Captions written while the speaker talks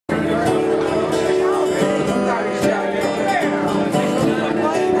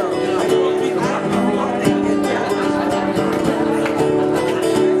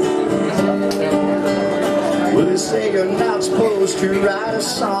to write a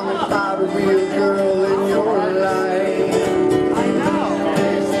song about a real girl in your life.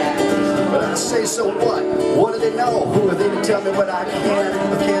 But I say, so what? What do they know? Who are they to tell me what I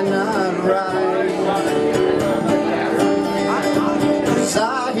can or cannot write? 'Cause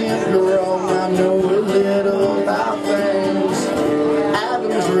I am grown, I know a little about things.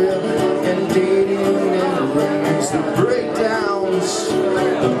 Adam's rib and dating and rings, the breakdowns,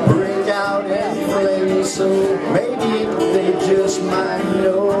 the breakout and flames. So maybe they just might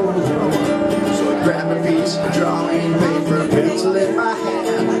know. So I grab a piece of drawing paper, a pencil in my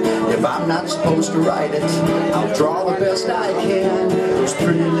hand. If I'm not supposed to write it, I'll draw the best I can. Those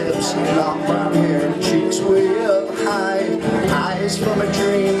pretty lips, long brown hair, cheeks way up high, eyes from a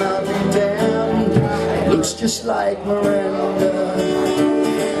dream, I'll be damned. It looks just like Miranda.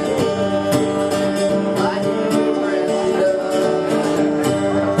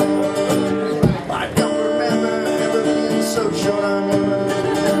 I don't remember ever being so sure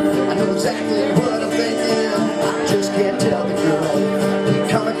I know exactly what I'm thinking. I just can't tell the girl.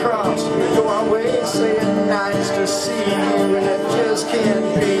 Come across, go our way, saying nice to see you, and it just can't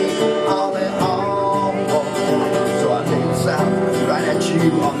be all in all. So I dance out right at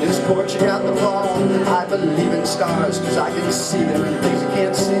you on this porch out the wall. I believe in stars, cause I can see them and things I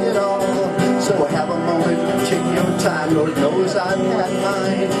can't see at all. So have a moment, take your time, Lord knows I've had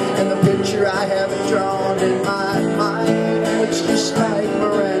mine, and the picture I have drawn in my mind, it's just like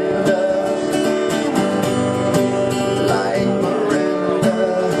Miranda.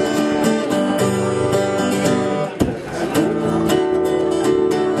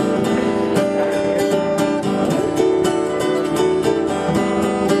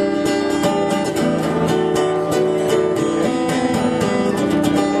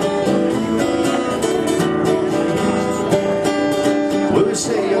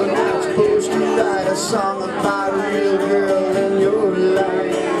 Say you're not supposed to write a song about a real girl in your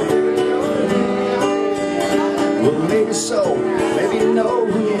life. Well, maybe so.